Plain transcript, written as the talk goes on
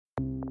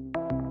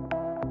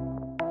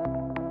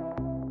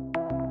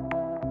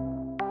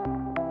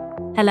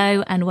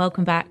Hello and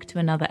welcome back to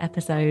another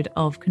episode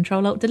of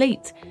Control Alt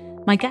Delete.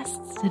 My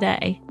guests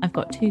today, I've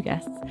got two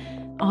guests,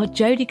 are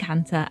Jodi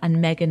Kantor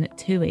and Megan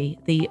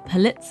Twohey, the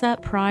Pulitzer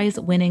Prize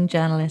winning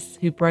journalists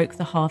who broke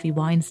the Harvey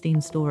Weinstein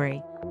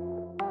story.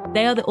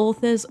 They are the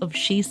authors of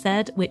She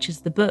Said, which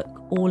is the book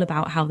all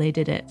about how they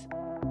did it.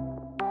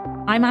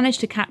 I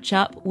managed to catch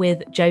up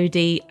with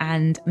Jodi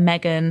and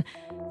Megan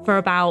for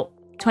about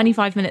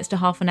 25 minutes to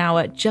half an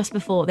hour just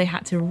before they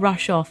had to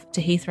rush off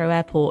to Heathrow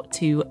Airport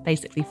to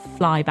basically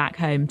fly back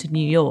home to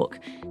New York.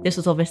 This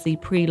was obviously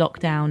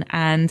pre-lockdown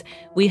and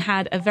we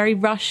had a very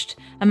rushed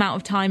amount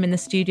of time in the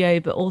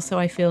studio, but also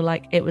I feel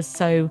like it was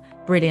so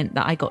brilliant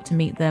that I got to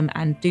meet them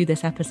and do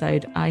this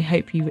episode. I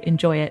hope you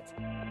enjoy it.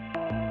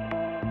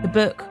 The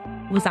book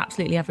was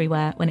absolutely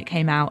everywhere when it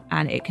came out,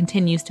 and it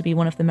continues to be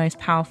one of the most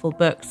powerful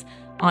books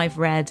I've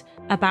read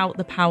about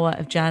the power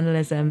of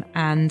journalism,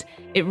 and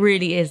it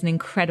really is an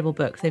incredible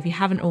book. So if you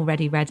haven't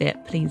already read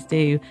it, please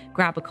do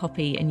grab a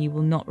copy and you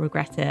will not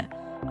regret it.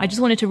 I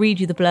just wanted to read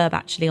you the blurb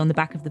actually on the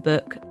back of the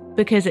book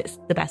because it's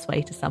the best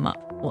way to sum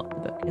up what the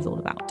book is all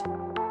about.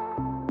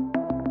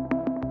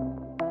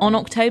 On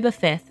October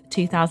 5th,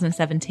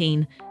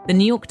 2017, the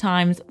New York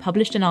Times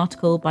published an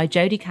article by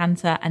Jodi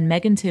Kantor and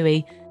Megan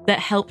Twohey that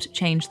helped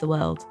change the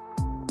world.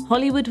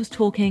 Hollywood was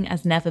talking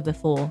as never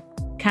before.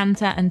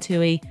 Kantor and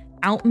Twohey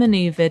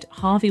outmaneuvered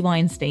Harvey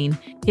Weinstein,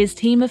 his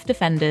team of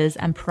defenders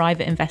and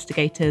private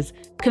investigators,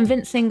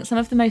 convincing some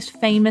of the most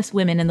famous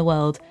women in the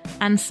world,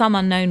 and some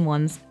unknown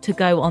ones, to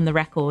go on the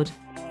record.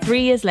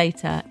 3 years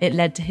later, it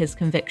led to his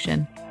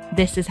conviction.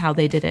 This is how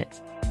they did it.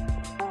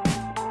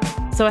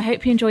 So I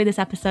hope you enjoy this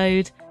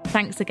episode.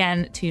 Thanks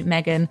again to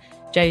Megan,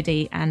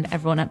 Jodi, and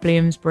everyone at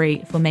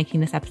Bloomsbury for making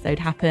this episode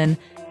happen.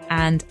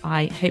 And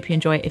I hope you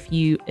enjoy it. If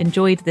you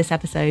enjoyed this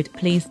episode,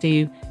 please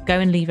do go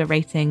and leave a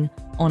rating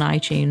on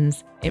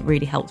iTunes. It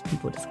really helps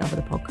people discover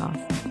the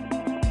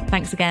podcast.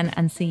 Thanks again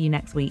and see you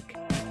next week.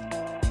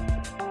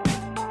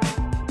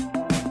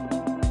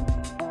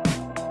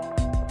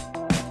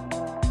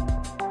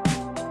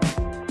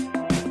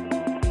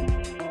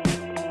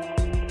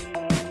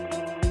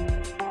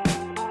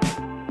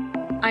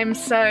 I'm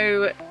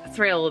so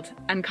thrilled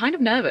and kind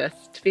of nervous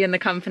to be in the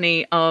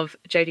company of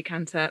Jodi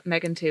Kantor,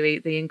 Megan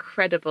Twohey, the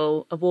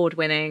incredible,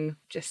 award-winning,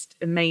 just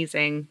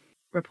amazing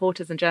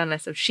reporters and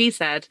journalists of She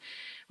Said,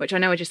 which I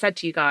know I just said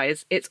to you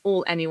guys, it's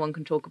all anyone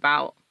can talk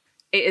about.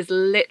 It is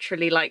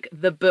literally like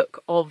the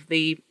book of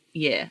the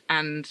year.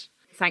 And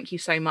thank you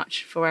so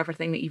much for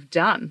everything that you've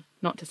done.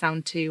 Not to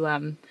sound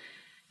too,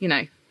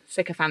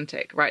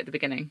 sycophantic right at the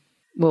beginning.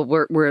 Well,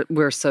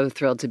 we're so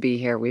thrilled to be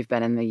here. We've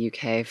been in the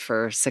UK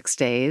for 6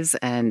 days,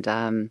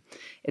 and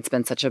it's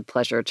been such a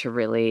pleasure to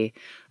really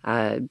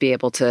be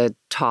able to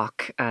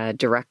talk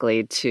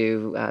directly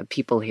to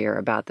people here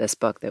about this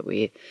book that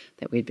we'd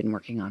been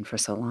working on for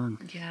so long.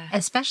 Yeah,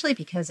 especially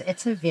because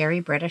it's a very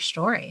British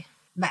story.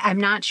 But I'm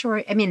not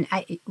sure. I mean,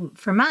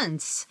 for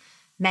months,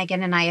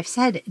 Megan and I have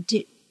said,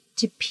 do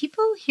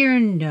people here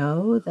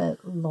know that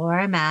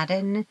Laura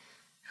Madden,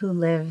 who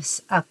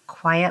lives a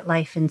quiet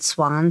life in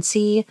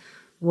Swansea,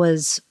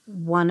 was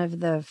one of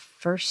the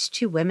first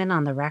 2 women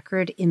on the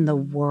record in the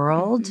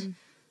world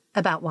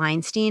about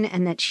Weinstein,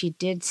 and that she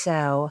did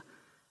so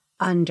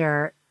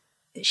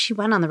she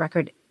went on the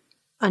record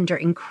under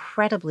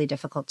incredibly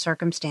difficult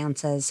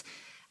circumstances.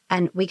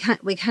 And we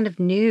kind of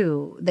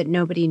knew that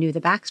nobody knew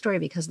the backstory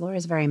because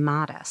Laura's very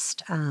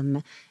modest.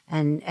 And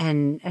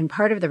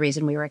part of the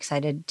reason we were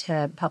excited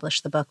to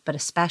publish the book, but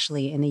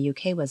especially in the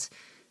UK, was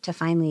to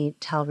finally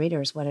tell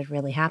readers what had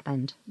really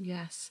happened.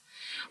 Yes.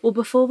 Well,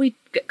 before we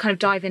kind of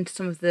dive into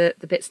some of the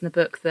bits in the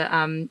book that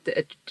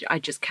I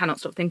just cannot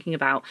stop thinking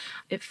about,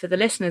 for the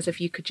listeners, if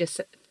you could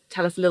just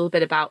tell us a little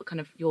bit about kind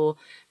of your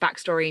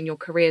backstory and your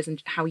careers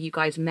and how you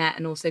guys met,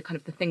 and also kind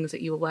of the things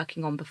that you were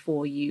working on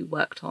before you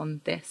worked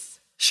on this.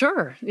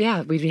 Sure.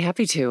 Yeah, we'd be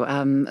happy to.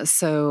 My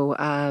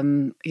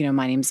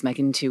name's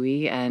Megan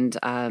Twohey, and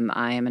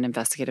I am an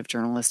investigative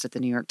journalist at the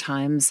New York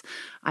Times.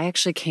 I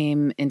actually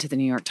came into the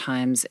New York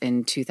Times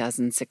in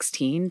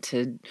 2016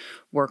 to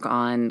work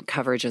on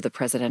coverage of the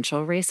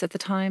presidential race at the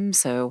time.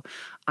 So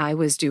I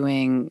was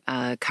doing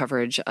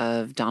coverage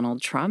of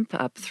Donald Trump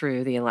up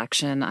through the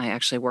election. I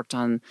actually worked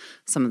on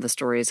some of the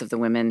stories of the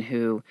women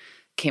who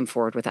came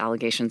forward with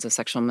allegations of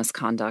sexual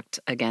misconduct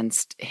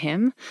against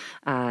him,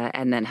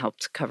 and then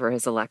helped cover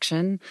his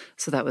election.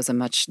 So that was a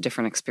much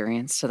different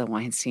experience to the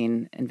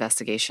Weinstein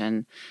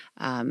investigation.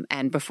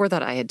 And before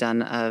that, I had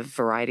done a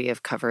variety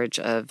of coverage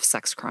of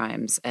sex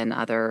crimes and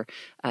other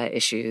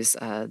issues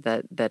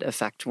that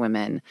affect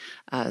women.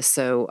 I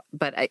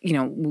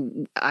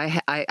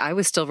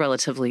was still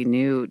relatively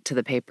new to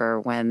the paper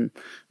when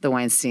the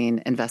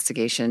Weinstein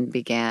investigation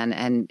began,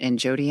 and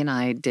Jodi and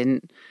I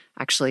didn't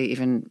actually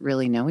even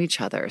really know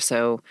each other.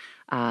 So,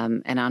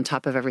 and on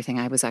top of everything,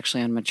 I was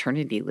actually on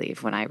maternity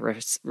leave when I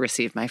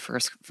received my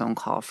first phone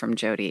call from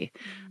Jodi,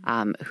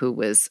 who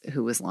was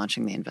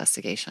launching the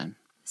investigation.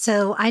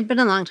 So I'd been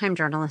a longtime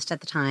journalist at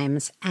the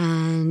Times,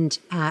 and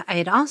I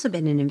had also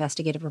been an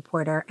investigative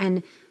reporter.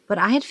 And what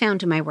I had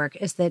found in my work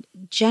is that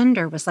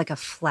gender was like a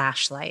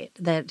flashlight,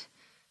 that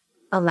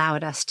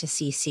allowed us to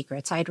see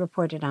secrets. I'd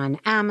reported on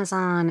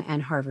Amazon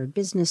and Harvard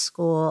Business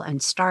School and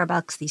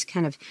Starbucks, these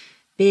kind of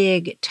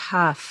big,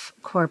 tough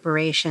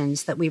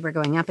corporations that we were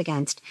going up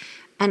against.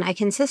 And I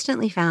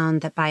consistently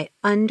found that by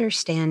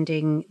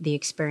understanding the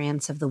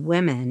experience of the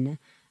women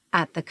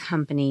at the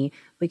company,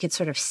 we could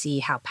sort of see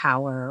how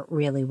power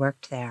really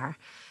worked there.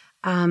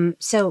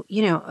 So,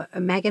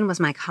 Megan was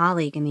my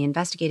colleague in the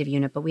investigative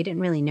unit, but we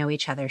didn't really know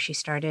each other. She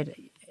started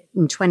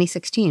in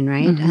 2016,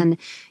 right? Mm-hmm.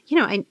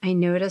 And, I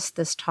noticed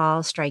this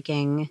tall,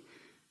 striking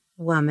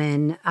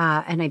woman,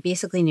 and I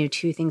basically knew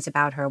two things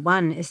about her.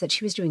 One is that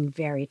she was doing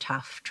very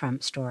tough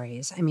Trump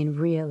stories. I mean,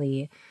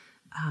 really,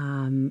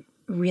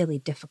 really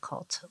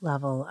difficult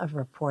level of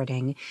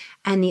reporting.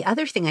 And the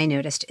other thing I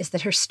noticed is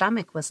that her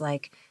stomach was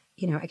like,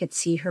 I could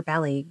see her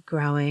belly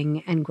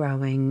growing and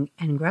growing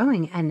and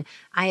growing. And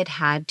I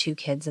had 2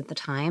 kids at the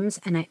times.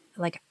 And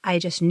I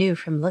just knew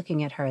from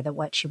looking at her that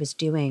what she was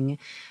doing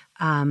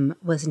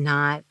was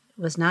not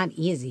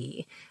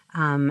easy.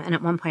 And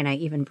at one point, I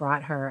even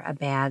brought her a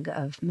bag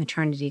of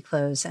maternity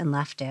clothes and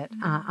left it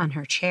on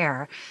her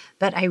chair.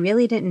 But I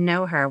really didn't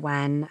know her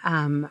when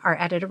our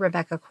editor,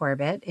 Rebecca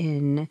Corbett,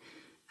 in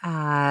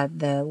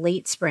the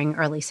late spring,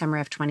 early summer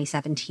of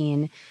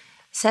 2017,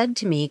 said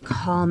to me,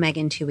 call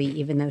Megan Twohey,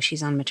 even though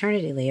she's on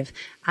maternity leave.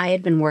 I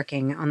had been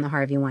working on the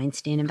Harvey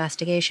Weinstein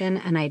investigation,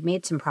 and I had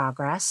made some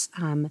progress.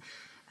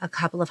 A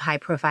couple of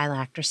high-profile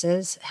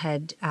actresses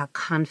had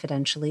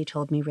confidentially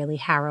told me really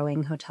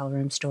harrowing hotel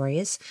room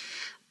stories.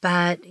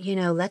 But,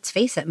 let's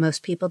face it,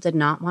 most people did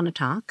not want to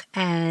talk.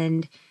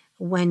 And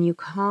when you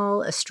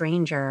call a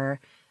stranger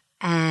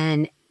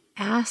and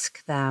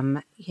ask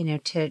them,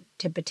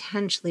 to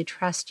potentially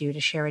trust you to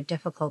share a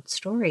difficult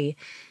story,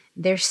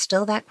 there's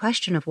still that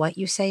question of what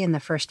you say in the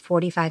first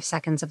 45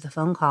 seconds of the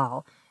phone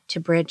call to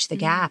bridge the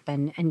gap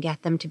and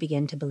get them to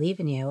begin to believe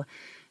in you.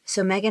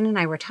 So Megan and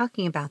I were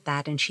talking about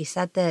that, and she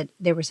said that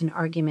there was an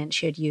argument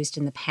she had used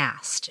in the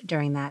past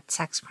during that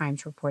sex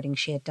crimes reporting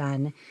she had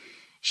done.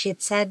 She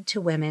had said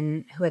to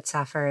women who had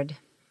suffered,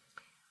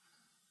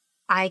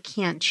 I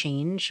can't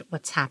change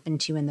what's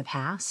happened to you in the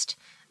past,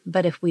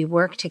 but if we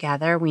work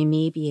together, we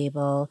may be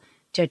able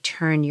to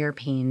turn your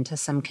pain to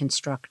some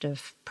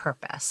constructive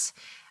purpose.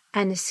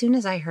 And as soon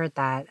as I heard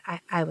that,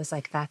 I was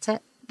like, that's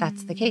it.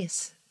 That's the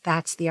case.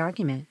 That's the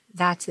argument.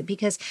 That's it.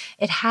 Because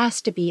it has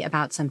to be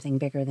about something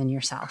bigger than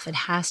yourself. It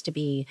has to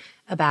be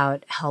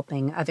about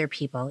helping other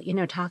people.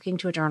 Talking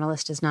to a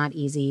journalist is not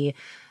easy.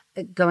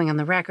 Going on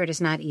the record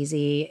is not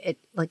easy.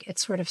 It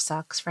sort of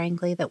sucks,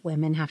 frankly, that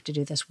women have to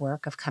do this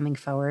work of coming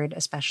forward,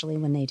 especially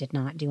when they did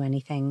not do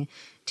anything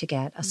to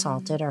get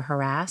assaulted or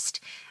harassed.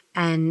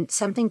 And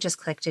something just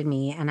clicked in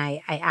me. And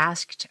I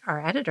asked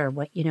our editor,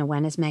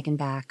 when is Megan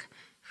back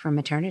from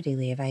maternity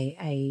leave?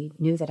 I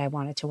knew that I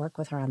wanted to work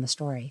with her on the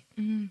story.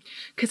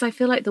 Because I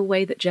feel like the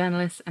way that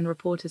journalists and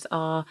reporters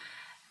are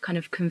kind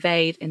of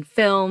conveyed in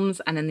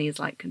films and in these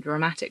like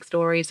dramatic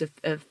stories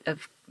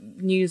of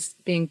news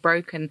being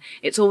broken,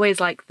 it's always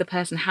like the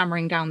person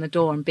hammering down the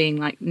door and being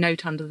like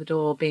note under the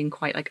door, being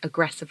quite like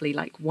aggressively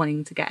like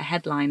wanting to get a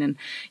headline. And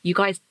you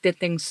guys did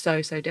things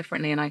so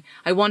differently. And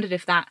I wondered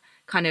if that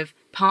kind of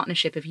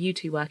partnership of you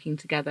two working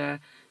together,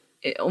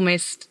 it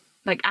almost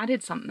like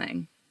added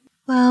something.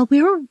 Well,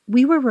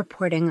 we were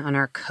reporting on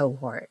our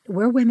cohort.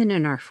 We're women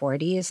in our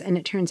 40s, and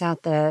it turns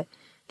out that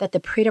the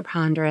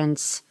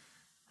preponderance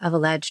of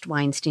alleged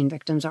Weinstein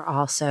victims are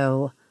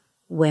also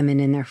women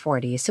in their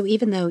 40s. So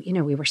even though,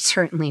 we were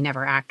certainly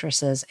never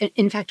actresses,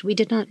 in fact, we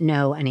did not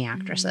know any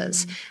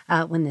actresses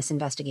when this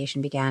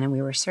investigation began, and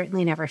we were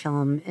certainly never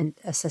film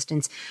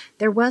assistants.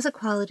 There was a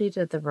quality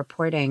to the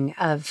reporting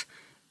of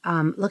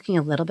looking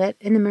a little bit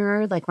in the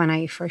mirror, like when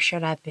I first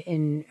showed up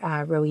in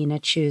Rowena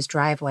Chu's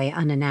driveway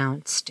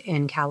unannounced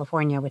in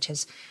California, which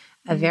is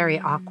a very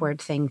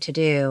awkward thing to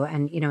do.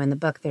 And, in the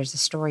book, there's a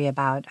story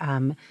about,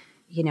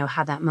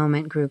 how that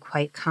moment grew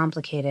quite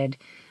complicated.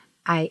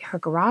 Her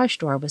garage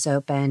door was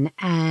open,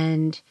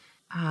 and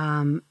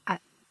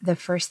the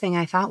first thing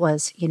I thought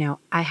was,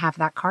 I have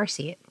that car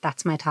seat.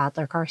 That's my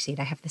toddler car seat.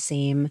 I have the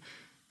same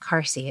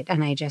car seat.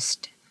 And I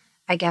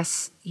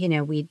guess,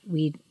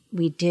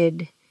 we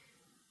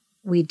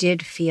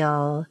did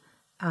feel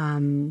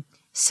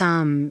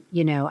some,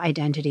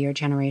 identity or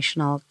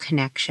generational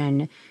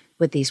connection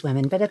with these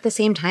women. But at the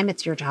same time,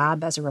 it's your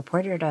job as a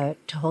reporter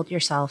to hold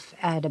yourself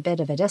at a bit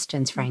of a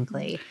distance,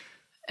 frankly.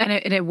 And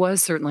it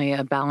was certainly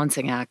a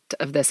balancing act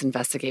of this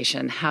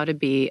investigation, how to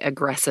be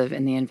aggressive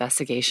in the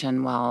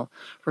investigation while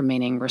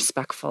remaining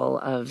respectful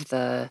of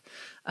the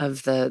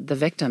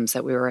victims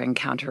that we were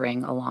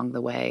encountering along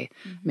the way.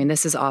 I mean,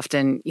 this is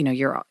often,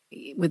 you're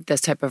with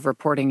this type of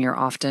reporting, you're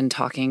often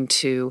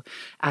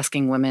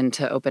asking women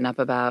to open up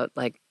about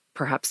like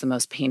perhaps the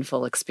most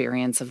painful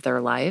experience of their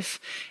life.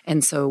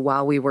 And so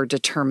while we were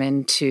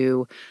determined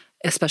to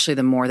especially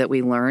the more that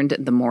we learned,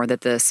 the more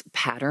that this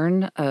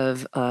pattern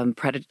of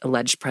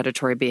alleged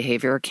predatory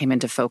behavior came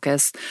into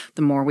focus,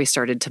 the more we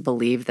started to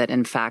believe that,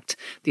 in fact,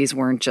 these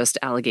weren't just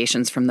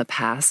allegations from the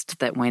past,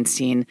 that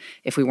Weinstein,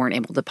 if we weren't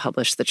able to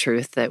publish the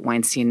truth, that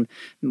Weinstein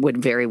would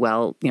very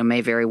well,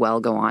 may very well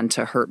go on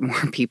to hurt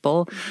more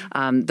people.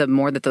 The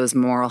more that those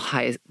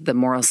the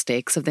moral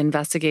stakes of the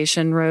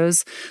investigation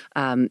rose,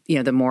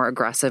 the more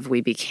aggressive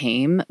we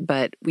became.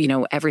 But,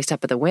 every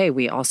step of the way,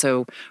 we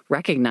also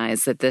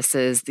recognize that this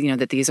is,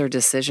 that these are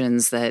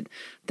decisions that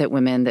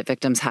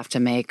victims have to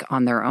make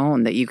on their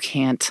own, that you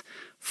can't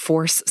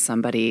force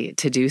somebody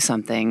to do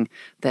something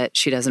that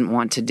she doesn't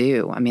want to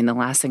do. I mean, the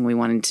last thing we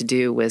wanted to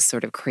do was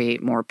sort of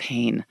create more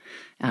pain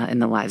in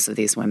the lives of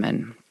these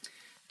women.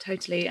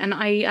 Totally. And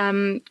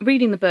I,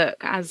 reading the book,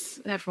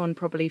 as everyone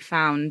probably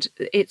found,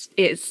 it's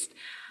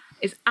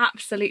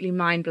absolutely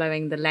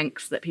mind-blowing the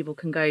lengths that people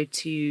can go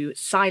to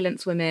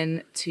silence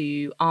women,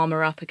 to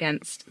armor up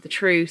against the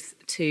truth,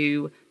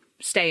 to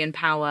stay in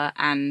power.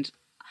 And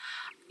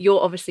you're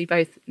obviously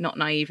both not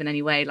naive in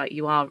any way, like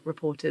you are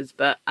reporters,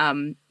 but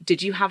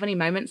did you have any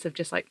moments of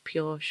just like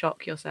pure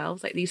shock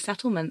yourselves? Like, these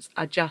settlements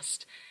are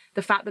just,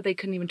 the fact that they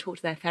couldn't even talk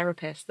to their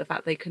therapist, the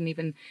fact they couldn't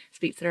even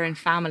speak to their own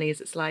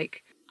families, it's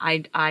like,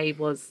 I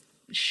was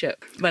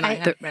shook when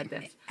I read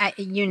this.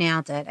 You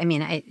nailed it. I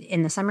mean,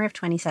 in the summer of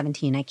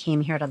 2017, I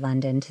came here to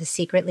London to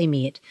secretly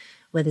meet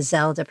with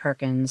Zelda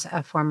Perkins,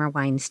 a former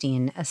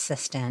Weinstein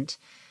assistant,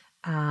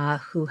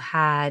 who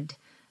had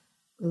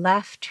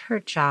left her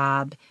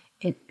job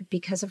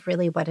because of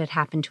really what had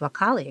happened to a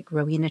colleague,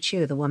 Rowena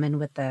Chu, the woman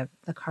with the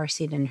car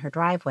seat in her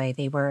driveway.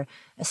 They were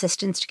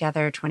assistants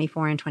together,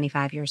 24 and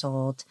 25 years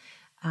old.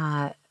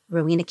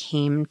 Rowena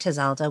came to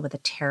Zelda with a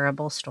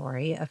terrible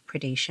story of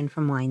predation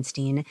from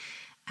Weinstein,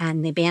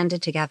 and they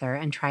banded together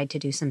and tried to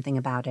do something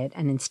about it.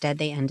 And instead,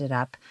 they ended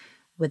up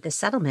with the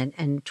settlement.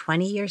 And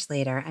 20 years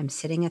later, I'm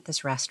sitting at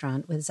this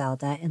restaurant with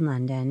Zelda in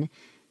London.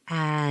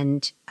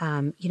 And,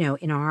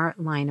 in our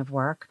line of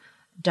work,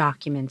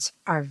 documents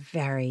are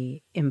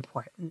very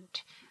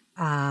important.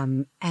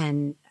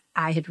 And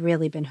I had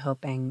really been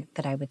hoping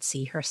that I would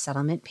see her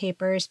settlement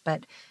papers,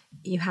 but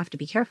you have to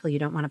be careful. You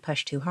don't want to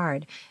push too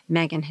hard.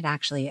 Megan had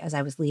actually, as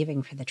I was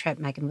leaving for the trip,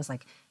 Megan was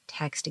like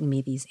texting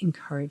me these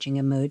encouraging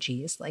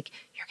emojis, like,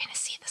 you're going to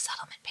see the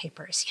settlement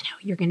papers,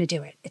 you're going to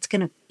do it.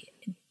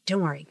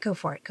 Don't worry, go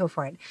for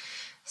it.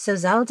 So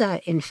Zelda,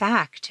 in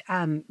fact,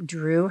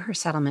 drew her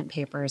settlement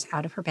papers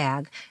out of her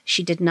bag.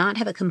 She did not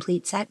have a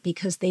complete set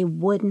because they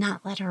would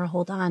not let her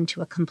hold on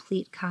to a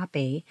complete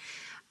copy.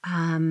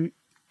 And,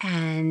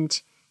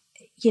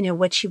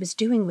 what she was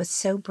doing was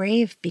so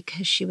brave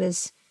because she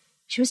was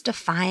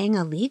defying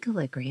a legal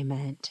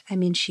agreement. I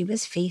mean, she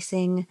was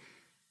facing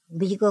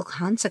legal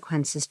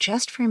consequences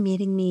just for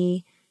meeting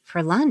me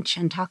for lunch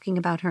and talking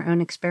about her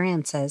own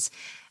experiences.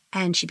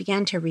 And she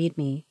began to read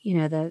me,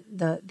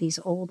 these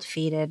old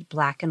faded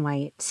black and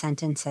white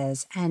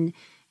sentences. And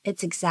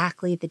it's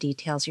exactly the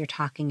details you're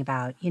talking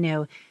about.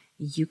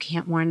 You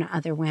can't warn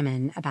other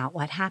women about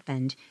what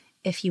happened.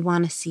 If you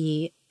want to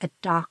see a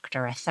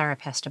doctor, a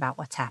therapist about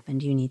what's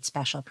happened, you need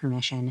special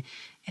permission.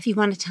 If you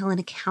want to tell an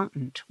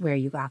accountant where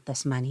you got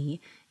this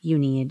money, you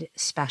need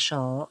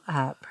special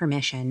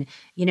permission.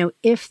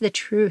 If the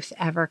truth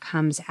ever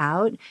comes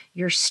out,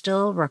 you're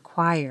still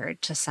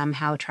required to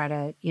somehow try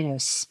to,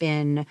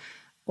 spin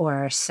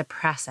or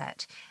suppress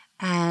it.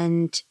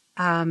 And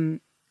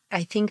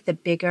I think the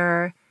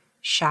bigger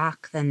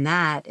shock than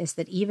that is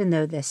that even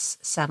though this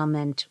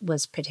settlement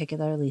was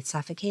particularly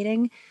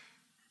suffocating,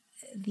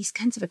 these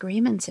kinds of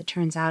agreements, it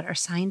turns out, are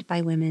signed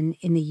by women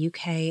in the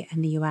UK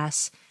and the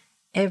US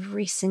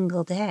every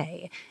single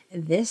day.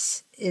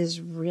 This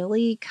is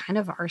really kind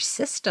of our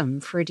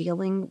system for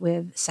dealing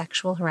with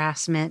sexual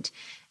harassment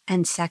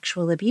and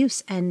sexual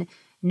abuse. And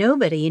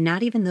nobody,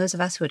 not even those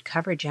of us who had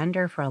covered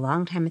gender for a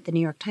long time at the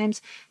New York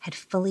Times, had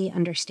fully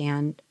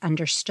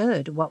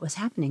understood what was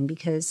happening,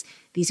 because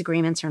these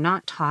agreements are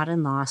not taught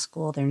in law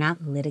school. They're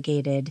not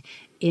litigated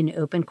in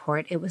open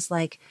court. It was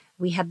like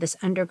we had this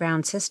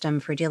underground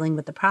system for dealing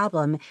with the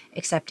problem,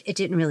 except it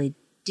didn't really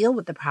deal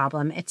with the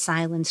problem. It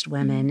silenced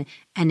women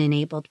and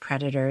enabled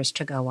predators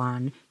to go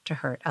on to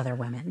hurt other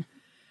women.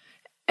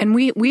 And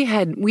we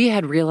had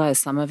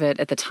realized some of it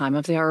at the time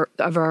of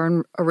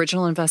our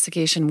original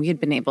investigation. We had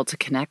been able to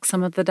connect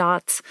some of the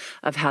dots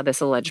of how this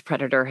alleged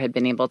predator had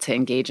been able to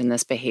engage in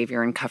this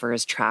behavior and cover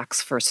his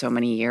tracks for so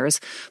many years.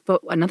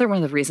 But another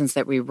one of the reasons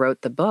that we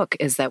wrote the book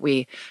is that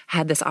we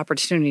had this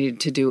opportunity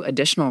to do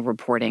additional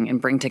reporting and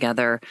bring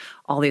together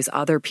all these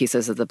other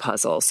pieces of the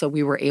puzzle. So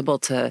we were able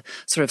to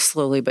sort of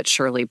slowly but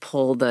surely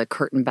pull the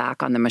curtain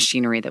back on the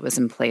machinery that was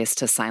in place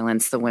to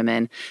silence the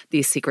women,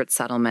 these secret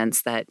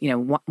settlements that,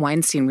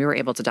 Weinstein, we were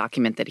able to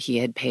document that he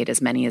had paid as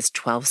many as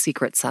 12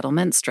 secret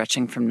settlements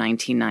stretching from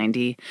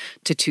 1990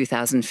 to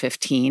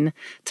 2015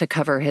 to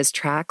cover his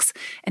tracks.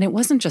 And it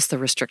wasn't just the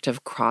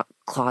restrictive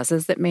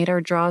clauses that made our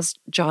jaws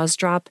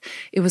drop.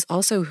 It was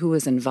also who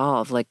was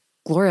involved, like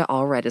Gloria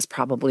Allred is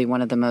probably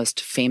one of the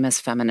most famous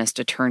feminist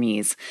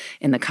attorneys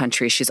in the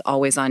country. She's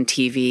always on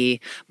TV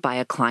by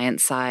a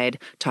client's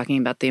side talking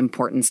about the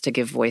importance to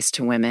give voice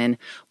to women.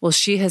 Well,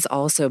 she has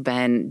also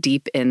been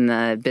deep in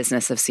the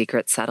business of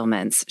secret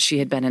settlements. She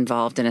had been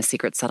involved in a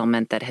secret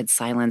settlement that had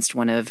silenced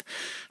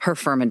her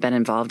firm had been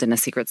involved in a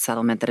secret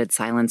settlement that had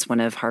silenced one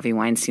of Harvey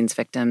Weinstein's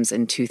victims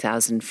in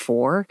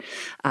 2004.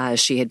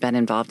 She had been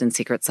involved in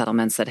secret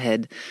settlements that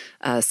had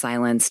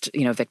silenced,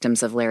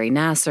 victims of Larry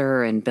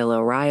Nassar and Bill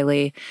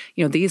O'Reilly.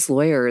 These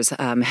lawyers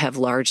have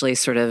largely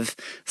sort of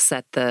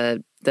set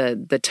the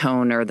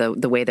tone or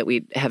the way that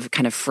we have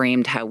kind of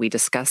framed how we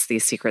discuss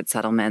these secret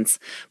settlements.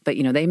 But,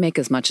 they make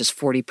as much as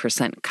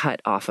 40%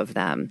 cut off of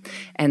them.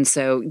 And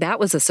so that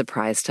was a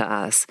surprise to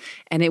us.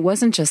 And it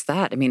wasn't just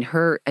that. I mean,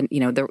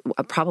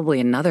 probably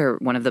another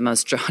one of the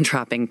most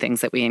jaw-dropping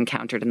things that we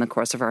encountered in the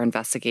course of our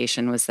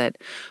investigation was that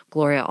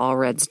Gloria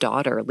Allred's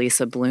daughter,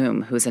 Lisa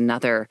Bloom, who's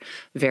another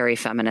very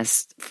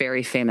famous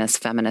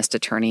feminist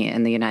attorney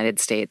in the United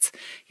States,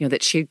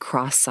 that she had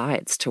crossed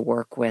sides to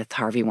work with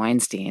Harvey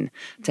Weinstein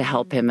to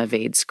help him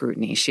evade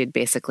scrutiny. She had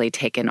basically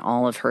taken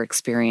all of her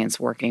experience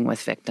working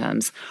with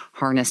victims,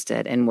 harnessed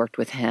it, and worked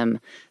with him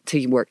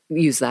to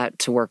use that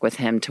to work with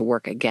him to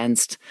work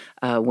against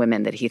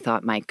women that he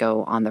thought might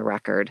go on the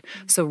record.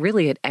 So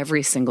really at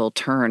every single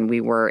turn,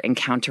 we were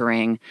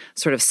encountering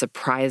sort of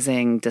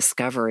surprising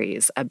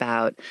discoveries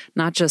about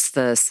not just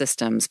the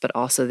systems, but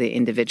also the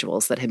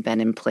individuals that had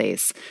been in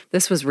place.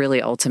 This was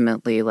really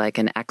ultimately like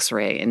an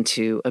X-ray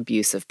into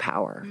abuse of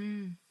power.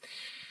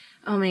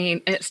 I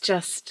mean, it's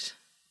just...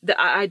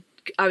 I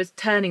was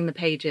turning the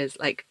pages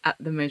like at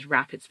the most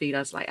rapid speed. I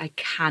was like, I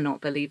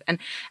cannot believe, and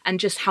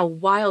just how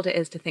wild it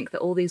is to think that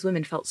all these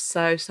women felt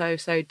so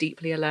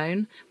deeply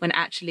alone when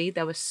actually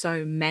there were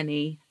so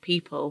many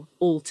people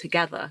all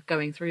together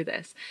going through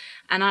this.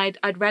 And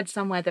I'd read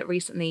somewhere that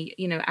recently,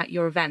 at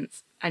your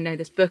events, I know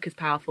this book is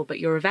powerful, but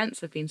your events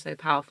have been so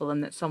powerful,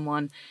 and that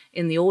someone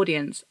in the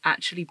audience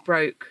actually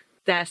broke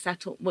their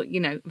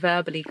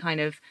verbally kind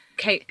of,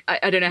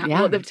 I don't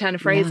know what the turn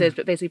of phrase is,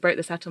 but basically broke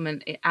the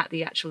settlement at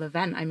the actual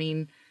event. I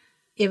mean,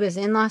 it was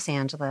in Los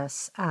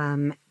Angeles,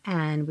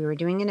 and we were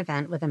doing an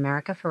event with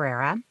America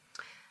Ferrera,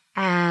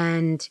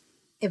 and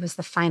it was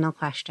the final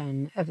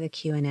question of the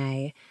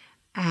Q&A,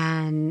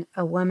 and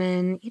a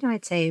woman,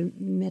 I'd say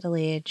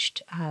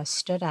middle-aged,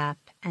 stood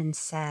up and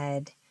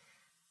said,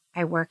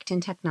 I worked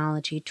in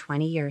technology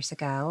 20 years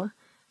ago.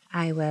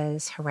 I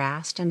was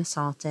harassed and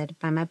assaulted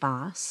by my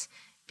boss.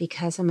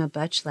 Because I'm a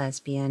butch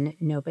lesbian,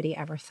 nobody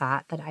ever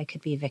thought that I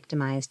could be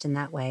victimized in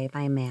that way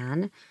by a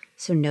man.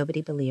 So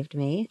nobody believed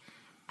me.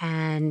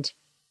 And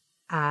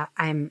I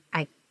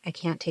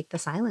can't take the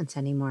silence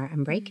anymore.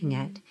 I'm breaking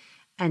it.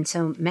 And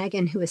so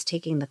Megan, who was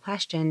taking the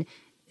question,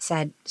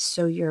 said,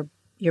 so you're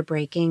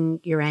breaking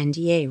your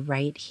NDA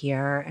right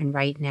here and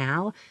right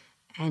now?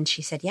 And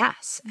she said,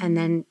 yes. And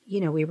then,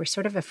 we were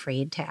sort of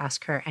afraid to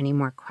ask her any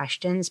more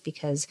questions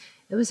because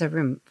it was a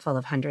room full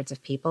of hundreds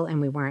of people and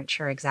we weren't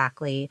sure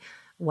exactly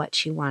what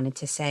she wanted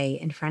to say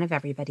in front of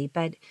everybody.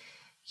 But,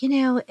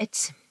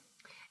 it's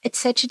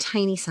such a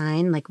tiny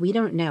sign. Like, we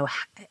don't know.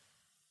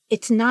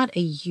 It's not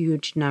a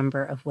huge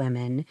number of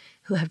women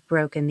who have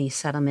broken these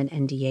settlement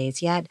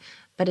NDAs yet,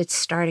 but it's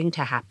starting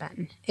to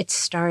happen. I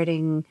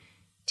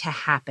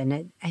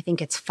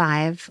think it's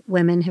 5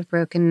 women have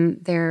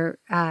broken their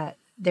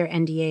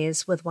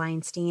NDAs with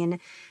Weinstein.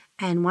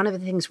 And one of the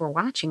things we're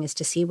watching is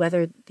to see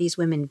whether these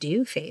women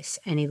do face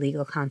any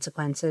legal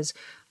consequences,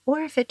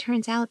 or if it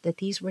turns out that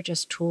these were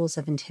just tools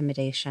of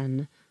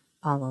intimidation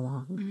all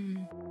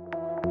along.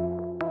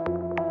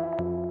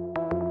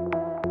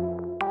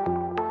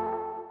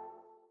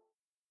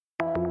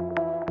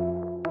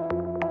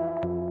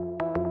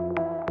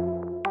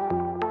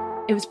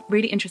 It was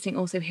really interesting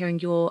also hearing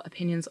your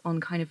opinions on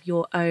kind of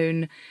your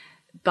own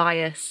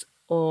bias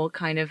or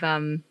kind of,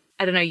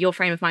 your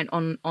frame of mind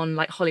on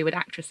like Hollywood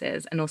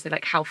actresses, and also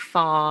like how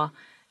far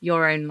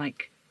your own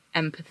like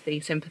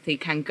sympathy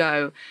can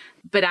go.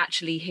 But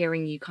actually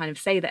hearing you kind of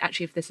say that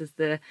actually if this is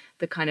the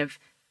kind of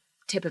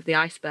tip of the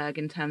iceberg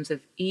in terms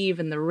of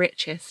even the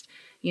richest,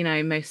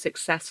 most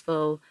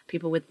successful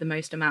people with the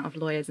most amount of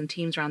lawyers and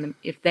teams around them,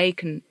 if they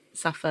can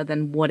suffer,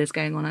 then what is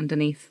going on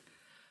underneath?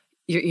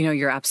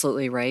 You're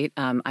absolutely right.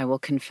 I will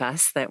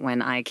confess that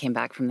when I came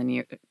back from the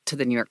New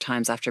York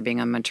Times after being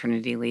on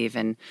maternity leave,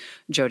 and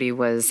Jodi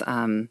was,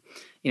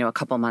 a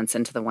couple months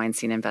into the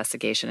Weinstein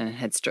investigation and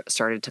had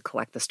started to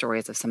collect the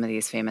stories of some of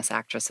these famous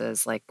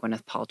actresses like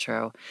Gwyneth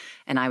Paltrow,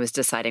 and I was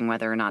deciding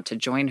whether or not to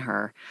join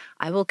her,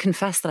 I will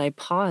confess that I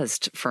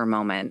paused for a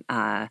moment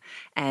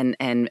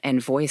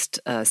and voiced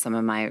some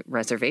of my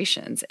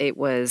reservations. It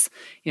was,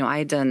 I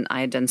had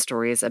done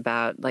stories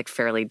about like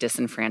fairly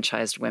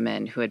disenfranchised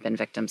women who had been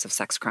victims of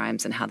sex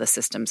crimes and how the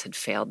systems had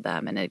failed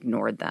them and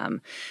ignored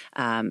them,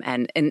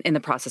 and in the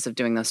process of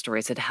doing those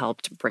stories, had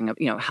helped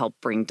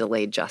bring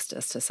delayed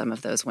justice to some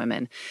of those those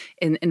women.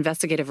 In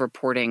investigative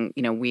reporting,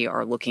 we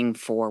are looking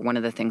for, one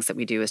of the things that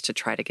we do is to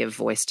try to give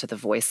voice to the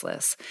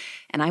voiceless.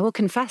 And I will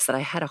confess that I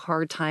had a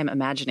hard time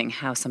imagining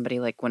how somebody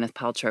like Gwyneth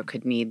Paltrow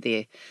could need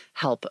the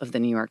help of the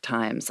New York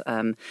Times.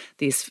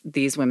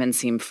 These women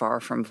seem far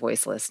from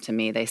voiceless to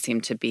me. They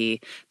seem to be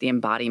the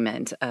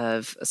embodiment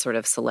of sort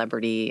of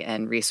celebrity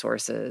and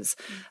resources.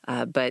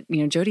 But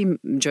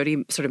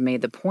Jodi sort of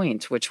made the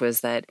point, which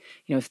was that,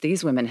 if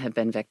these women have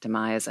been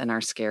victimized and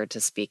are scared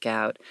to speak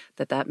out,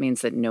 that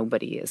means that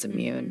nobody is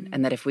immune,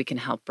 and that if we can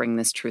help bring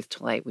this truth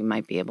to light, we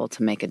might be able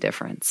to make a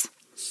difference.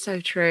 So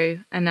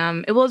true.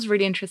 And it was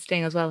really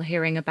interesting as well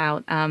hearing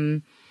about,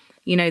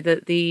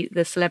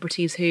 the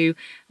celebrities who,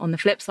 on the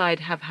flip side,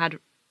 have had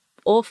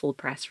awful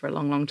press for a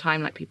long, long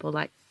time, like people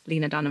like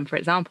Lena Dunham, for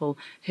example,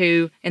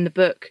 who in the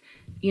book,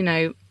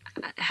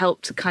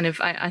 helped kind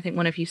of, I think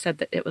one of you said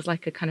that it was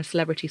like a kind of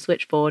celebrity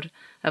switchboard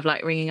of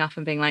like ringing up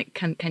and being like,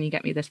 can you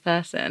get me this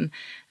person?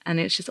 And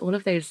it's just all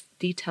of those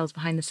details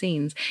behind the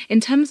scenes. In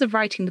terms of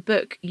writing the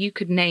book, you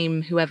could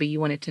name whoever you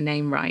wanted to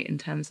name, right? In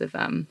terms of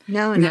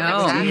No,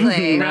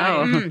 exactly.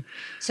 No.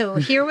 So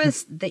here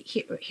was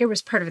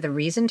part of the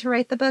reason to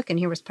write the book, and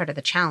here was part of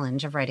the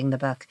challenge of writing the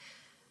book.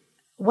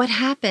 What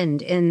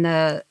happened in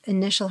the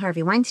initial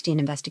Harvey Weinstein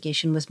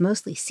investigation was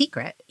mostly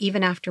secret,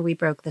 even after we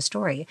broke the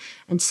story.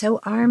 And so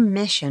our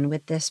mission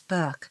with this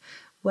book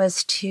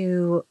was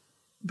to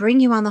bring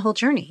you on the whole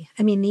journey.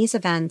 I mean, these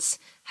events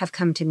have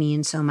come to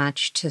mean so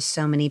much to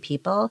so many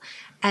people,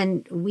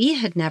 and we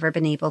had never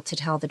been able to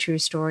tell the true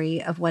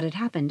story of what had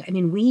happened. I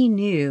mean, we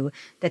knew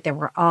that there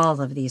were all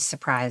of these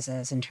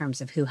surprises in terms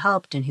of who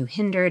helped and who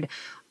hindered,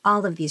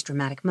 all of these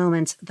dramatic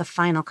moments, the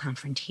final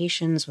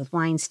confrontations with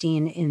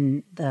Weinstein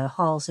in the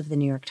halls of the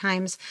New York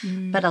Times.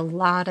 But a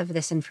lot of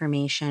this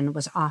information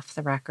was off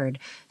the record.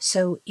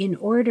 So in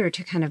order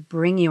to kind of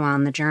bring you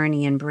on the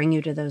journey and bring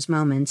you to those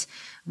moments,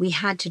 we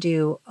had to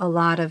do a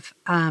lot of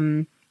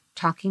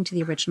talking to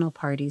the original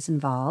parties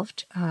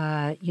involved,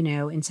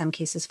 in some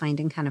cases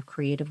finding kind of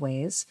creative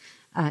ways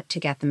to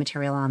get the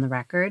material on the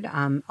record.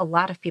 A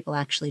lot of people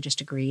actually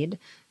just agreed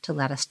to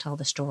let us tell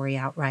the story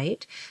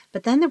outright.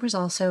 But then there was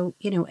also,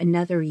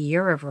 another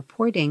year of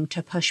reporting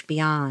to push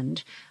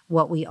beyond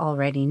what we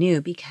already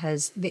knew,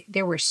 because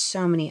there were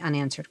so many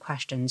unanswered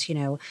questions.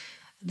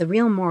 The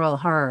real moral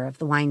horror of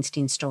the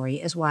Weinstein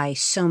story is why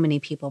so many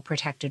people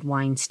protected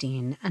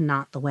Weinstein and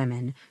not the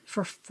women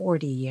for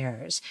 40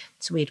 years.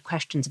 So we had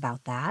questions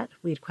about that.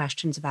 We had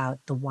questions about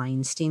the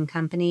Weinstein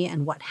Company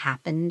and what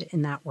happened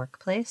in that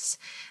workplace,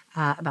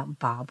 about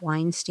Bob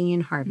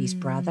Weinstein, Harvey's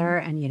brother.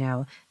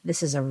 And,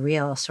 this is a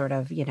real sort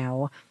of,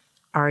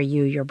 are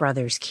you your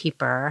brother's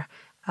keeper,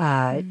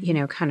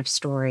 kind of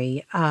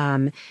story.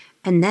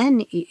 And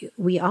then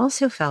we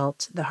also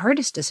felt the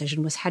hardest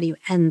decision was, how do you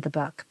end the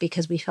book?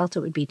 Because we felt it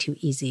would be too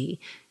easy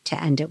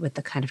to end it with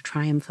the kind of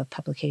triumph of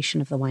publication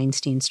of the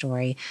Weinstein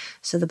story.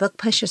 So the book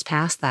pushes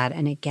past that,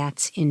 and it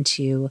gets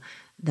into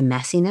the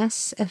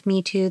messiness of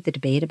Me Too, the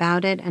debate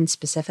about it, and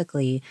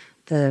specifically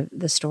the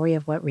story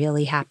of what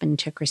really happened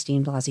to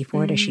Christine Blasey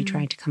Ford as she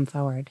tried to come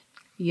forward.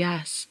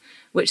 Yes,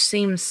 which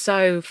seems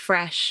so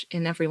fresh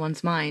in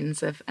everyone's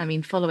minds.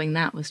 Following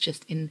that was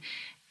just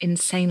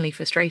insanely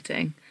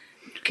frustrating.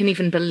 Can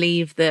even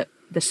believe that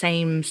the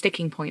same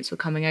sticking points were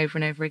coming over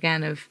and over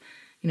again of,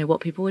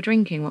 what people were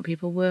drinking, what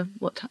people were,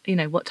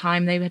 what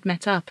time they had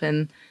met up.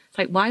 And it's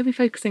like, why are we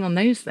focusing on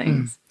those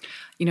things?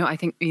 I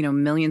think,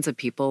 millions of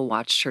people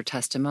watched her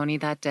testimony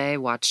that day,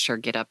 watched her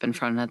get up in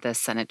front of the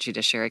Senate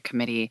Judiciary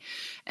Committee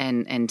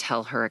and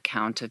tell her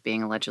account of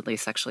being allegedly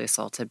sexually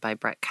assaulted by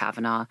Brett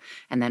Kavanaugh,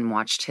 and then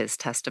watched his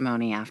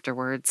testimony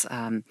afterwards.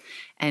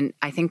 And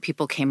I think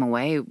people came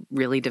away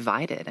really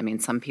divided. I mean,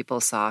 some people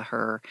saw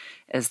her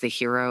as the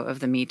hero of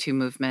the Me Too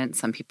movement.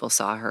 Some people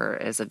saw her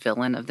as a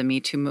villain of the Me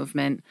Too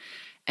movement.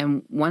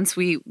 And once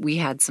we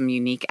had some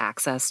unique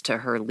access to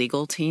her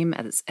legal team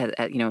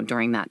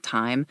during that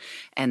time,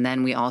 and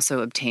then we also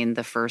obtained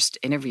the first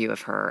interview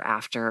of her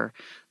after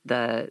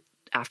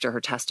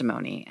her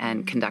testimony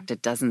and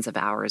conducted dozens of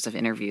hours of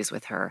interviews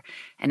with her.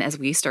 And as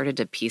we started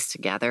to piece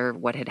together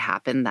what had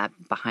happened, that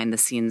behind the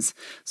scenes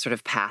sort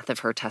of path of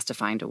her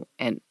testifying to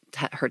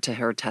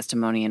her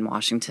testimony in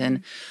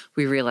Washington,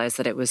 we realized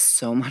that it was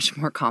so much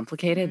more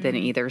complicated than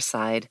either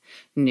side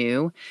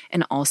knew,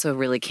 and also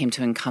really came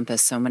to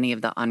encompass so many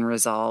of the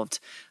unresolved,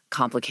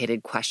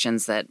 complicated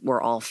questions that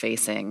we're all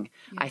facing,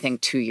 I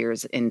think, 2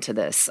 years into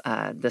this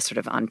sort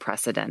of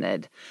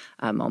unprecedented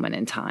moment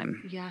in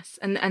time. Yes.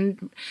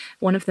 And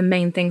one of the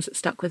main things that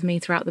stuck with me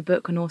throughout the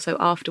book and also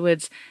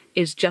afterwards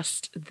is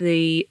just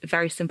the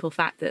very simple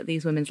fact that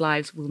these women's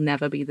lives will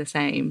never be the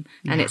same.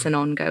 And it's an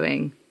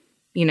ongoing,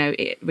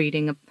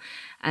 reading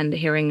and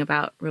hearing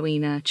about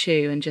Rowena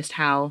Chiu and just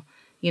how,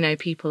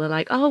 people are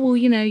like, oh, well,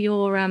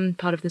 you're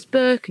part of this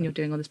book and you're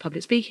doing all this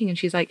public speaking. And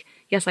she's like,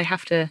 yes, I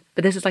have to.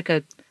 But this is like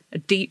a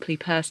deeply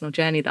personal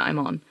journey that I'm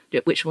on,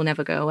 which will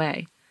never go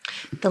away.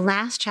 The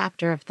last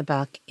chapter of the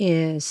book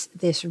is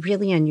this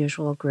really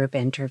unusual group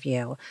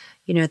interview,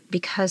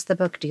 because the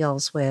book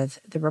deals with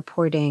the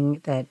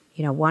reporting that,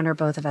 one or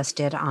both of us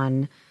did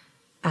on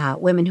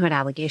women who had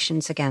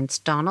allegations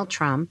against Donald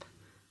Trump,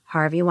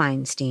 Harvey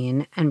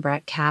Weinstein, and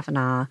Brett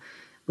Kavanaugh,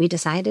 we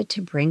decided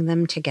to bring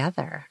them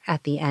together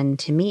at the end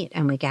to meet.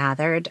 And we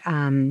gathered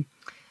in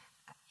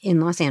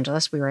Los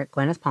Angeles. We were at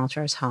Gwyneth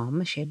Paltrow's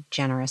home. She had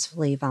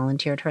generously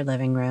volunteered her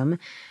living room.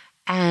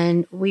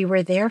 And we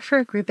were there for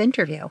a group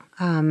interview.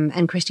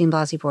 And Christine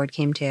Blasey Ford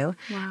came too.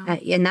 Wow.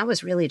 And that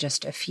was really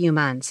just a few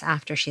months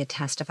after she had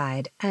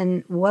testified.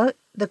 And what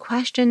the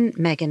question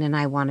Meghan and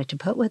I wanted to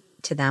put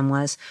to them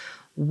was,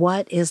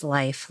 what is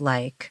life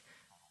like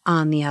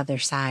on the other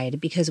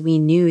side? Because we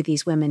knew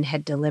these women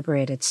had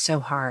deliberated so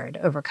hard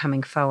over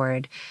coming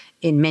forward.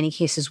 In many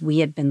cases, we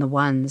had been the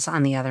ones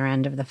on the other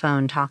end of the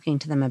phone talking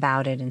to them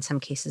about it, in some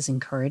cases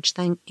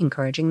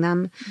encouraging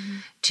them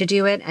to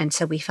do it. And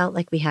so we felt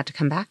like we had to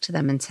come back to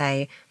them and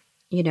say,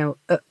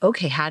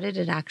 okay, how did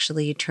it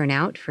actually turn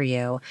out for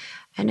you?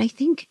 And I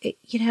think,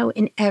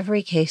 in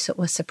every case it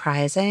was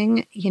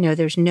surprising.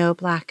 There's no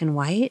black and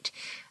white.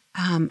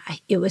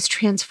 It was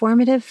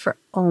transformative for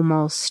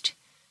almost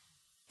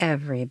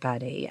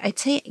everybody. I'd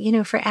say,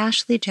 for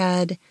Ashley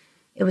Judd,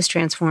 it was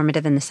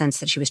transformative in the sense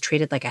that she was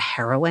treated like a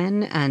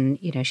heroine, and,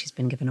 she's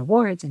been given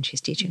awards and she's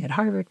teaching at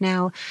Harvard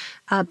now.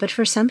 But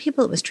for some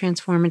people, it was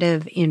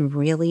transformative in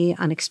really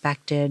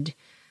unexpected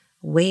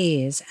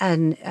ways.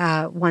 And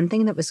one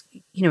thing that was,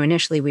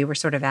 initially we were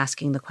sort of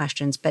asking the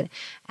questions, but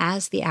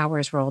as the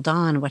hours rolled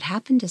on, what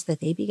happened is that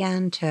they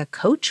began to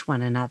coach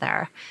one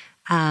another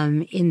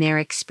in their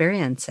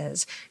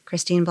experiences.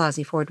 Christine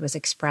Blasey Ford was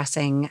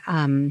expressing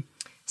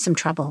some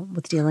trouble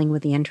with dealing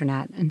with the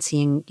internet and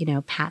seeing,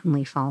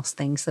 patently false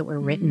things that were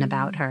written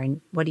about her.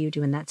 And what do you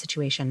do in that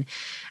situation?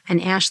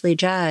 And Ashley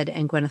Judd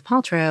and Gwyneth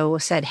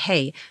Paltrow said,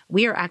 hey,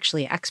 we are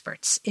actually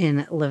experts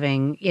in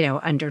living,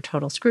 under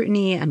total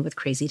scrutiny and with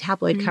crazy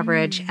tabloid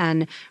coverage.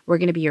 And we're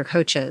going to be your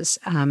coaches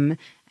and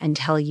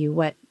tell you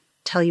what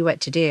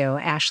to do.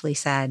 Ashley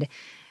said,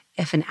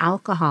 if an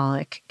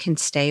alcoholic can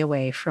stay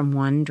away from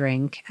one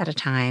drink at a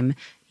time,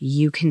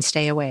 you can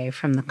stay away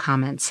from the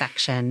comment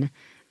section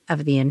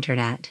of the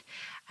internet.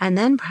 And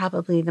then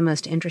probably the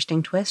most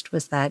interesting twist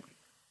was that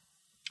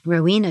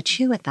Rowena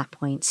Chu at that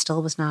point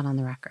still was not on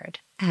the record,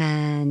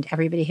 and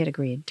everybody had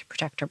agreed to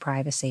protect her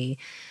privacy.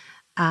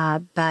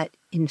 But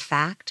in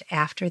fact,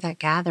 after that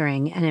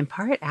gathering, and in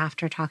part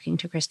after talking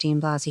to Christine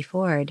Blasey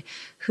Ford,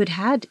 who'd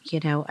had,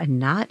 a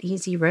not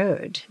easy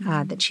road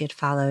that she had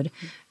followed,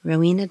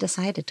 Rowena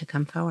decided to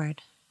come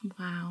forward.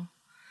 Wow.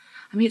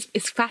 I mean,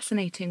 it's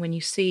fascinating when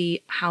you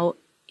see how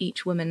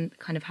each woman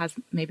kind of has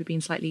maybe been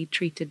slightly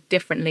treated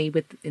differently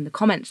in the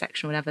comment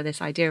section, or whatever,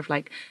 this idea of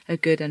like a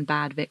good and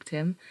bad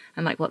victim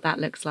and like what that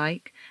looks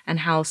like, and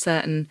how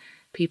certain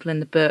people in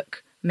the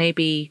book,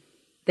 maybe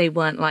they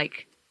weren't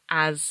like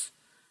as,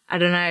 I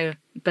don't know,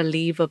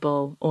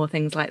 believable or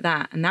things like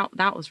that. And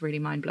that was really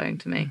mind blowing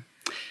to me.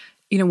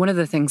 One of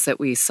the things that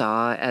we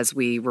saw as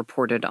we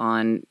reported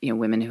on,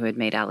 women who had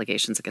made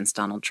allegations against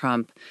Donald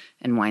Trump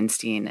and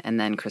Weinstein, and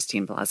then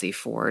Christine Blasey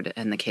Ford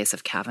and the case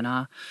of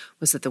Kavanaugh,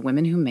 was that the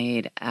women who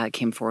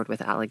came forward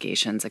with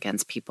allegations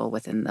against people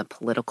within the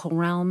political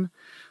realm,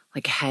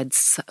 like had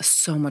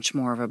so much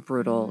more of a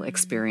brutal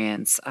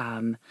experience.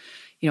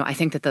 I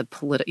think that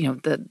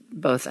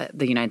both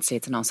the United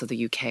States and also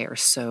the UK are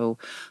so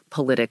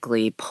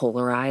politically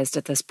polarized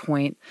at this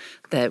point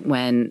that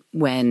when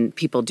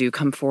people do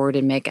come forward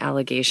and make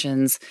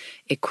allegations,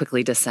 it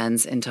quickly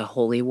descends into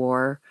holy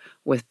war,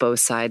 with both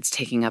sides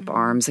taking up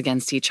arms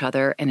against each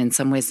other, and in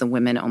some ways the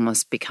women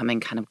almost becoming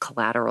kind of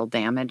collateral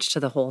damage to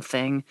the whole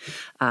thing.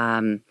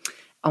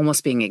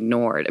 Almost being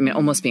ignored. I mean,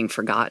 almost being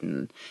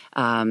forgotten.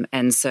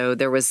 And so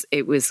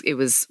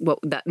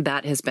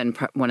that has been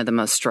one of the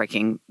most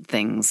striking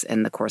things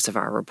in the course of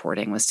our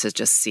reporting, was to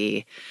just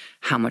see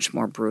how much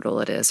more brutal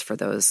it is for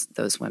those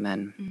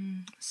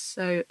women.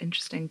 So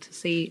interesting to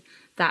see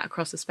that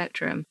across the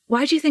spectrum.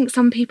 Why do you think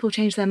some people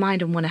change their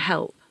mind and want to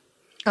help?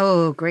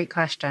 Oh, great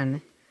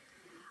question.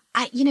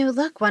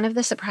 Look, one of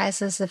the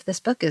surprises of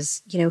this book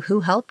is, who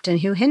helped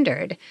and who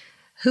hindered.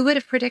 Who would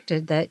have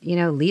predicted that,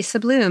 Lisa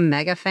Bloom,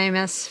 mega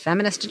famous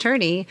feminist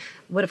attorney,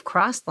 would have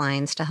crossed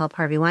lines to help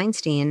Harvey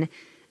Weinstein,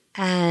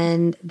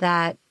 and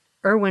that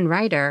Erwin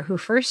Ryder, who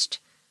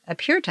first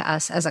appeared to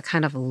us as a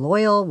kind of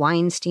loyal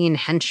Weinstein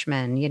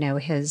henchman,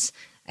 his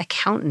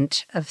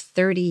accountant of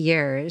 30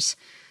 years,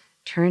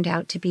 turned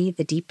out to be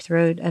the deep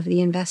throat of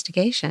the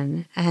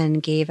investigation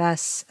and gave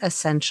us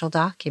essential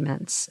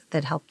documents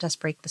that helped us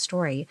break the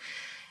story.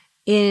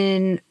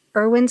 In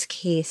Erwin's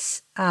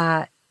case,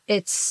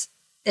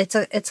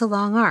 it's a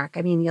long arc.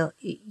 I mean,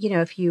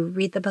 if you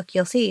read the book,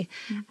 you'll see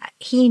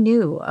he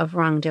knew of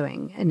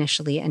wrongdoing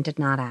initially and did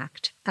not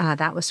act.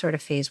 That was sort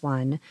of phase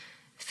one.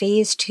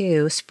 Phase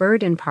two,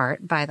 spurred in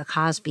part by the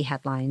Cosby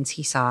headlines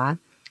he saw,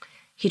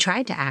 he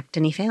tried to act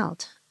and he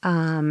failed.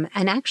 And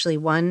actually,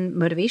 one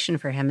motivation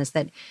for him is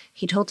that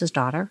he told his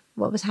daughter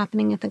what was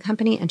happening at the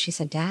company, and she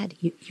said, "Dad,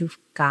 you've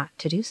got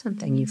to do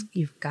something.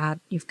 You've got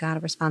a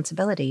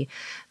responsibility."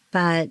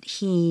 But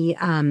he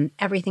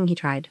everything he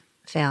tried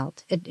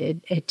failed.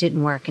 It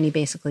didn't work, and he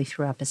basically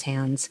threw up his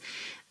hands.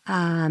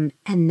 And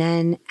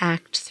then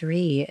Act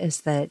 3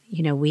 is that,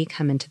 we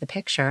come into the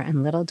picture,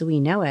 and little do we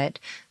know it,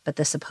 but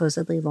the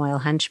supposedly loyal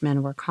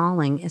henchman we're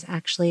calling is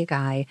actually a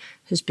guy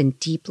who's been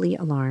deeply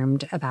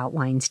alarmed about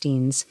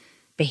Weinstein's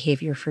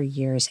behavior for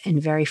years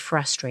and very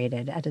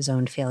frustrated at his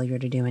own failure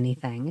to do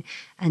anything.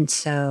 And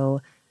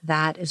so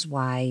that is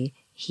why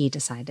he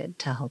decided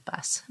to help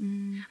us.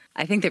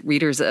 I think that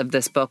readers of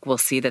this book will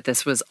see that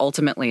this was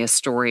ultimately a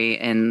story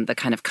in the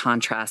kind of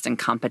contrast and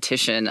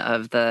competition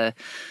of the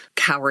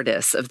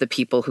cowardice of the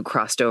people who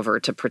crossed over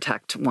to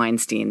protect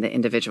Weinstein, the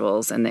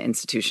individuals and the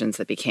institutions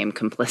that became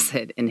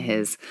complicit in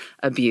his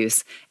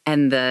abuse,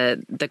 and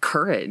the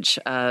courage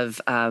of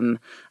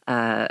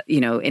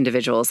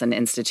individuals and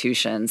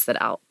institutions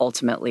that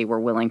ultimately were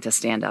willing to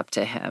stand up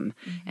to him.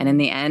 Mm-hmm. And in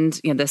the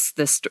end, in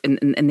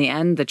the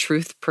end, the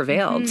truth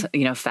prevailed.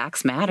 Mm-hmm.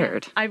 Facts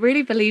mattered. I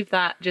really believe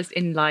that just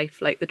in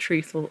life, like the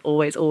truth will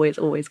always, always,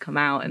 always come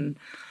out. And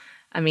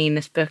I mean,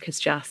 this book is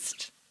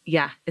just,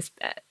 I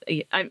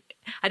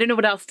don't know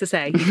what else to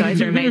say. You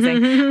guys are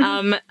amazing.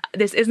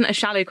 This isn't a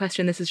shallow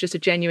question. This is just a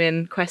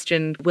genuine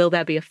question. Will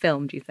there be a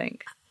film, do you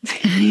think?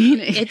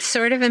 It's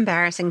sort of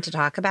embarrassing to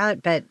talk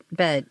about, but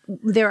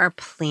there are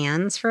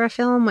plans for a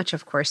film, which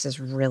of course is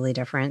really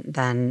different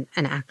than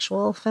an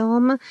actual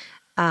film.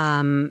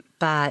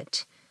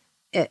 But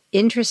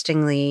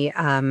interestingly,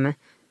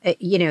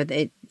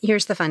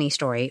 here's the funny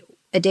story.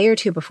 A day or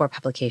two before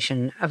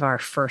publication of our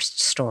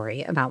first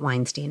story about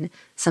Weinstein,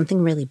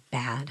 something really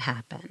bad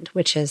happened,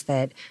 which is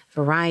that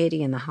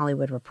Variety and The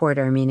Hollywood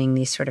Reporter, meaning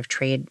these sort of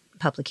trade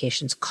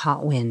publications,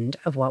 caught wind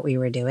of what we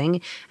were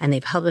doing, and they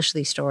published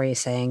these stories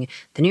saying,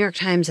 the New York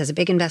Times has a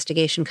big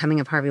investigation coming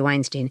of Harvey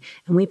Weinstein,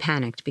 and we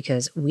panicked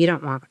because we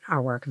don't want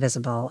our work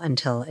visible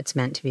until it's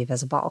meant to be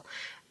visible.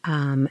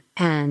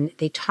 And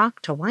they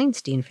talked to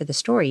Weinstein for the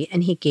story,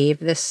 and he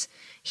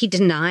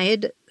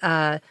denied,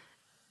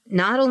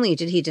 not only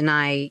did he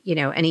deny,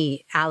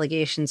 any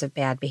allegations of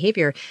bad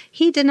behavior,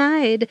 he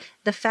denied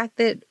the fact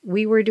that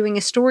we were doing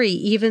a story,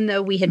 even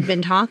though we had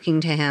been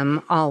talking to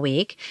him all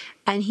week.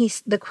 And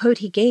the quote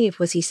he gave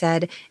was, he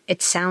said,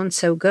 "It sounds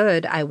so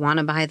good, I want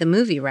to buy the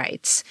movie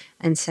rights."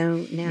 And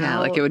so now... Yeah,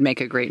 like it would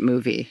make a great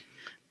movie.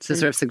 To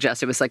sort of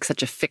suggest it was like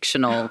such a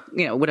fictional,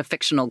 what a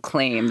fictional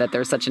claim that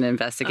there's such an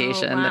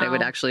investigation that it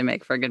would actually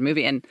make for a good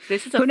movie. And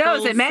this is who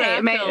knows, it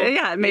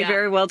may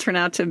very well turn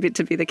out to be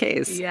the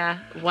case. Yeah,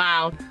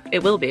 wow.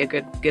 It will be a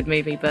good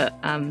movie, but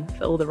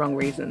for all the wrong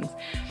reasons.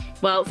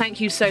 Well, thank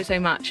you so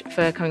much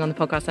for coming on the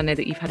podcast. I know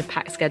that you've had a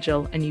packed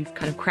schedule and you've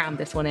kind of crammed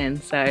this one in,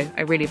 so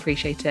I really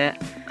appreciate it.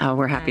 Oh,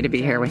 we're happy to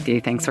be here with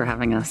you. Thanks for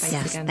having us.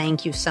 Yes,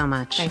 thank you so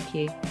much. Thank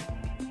you.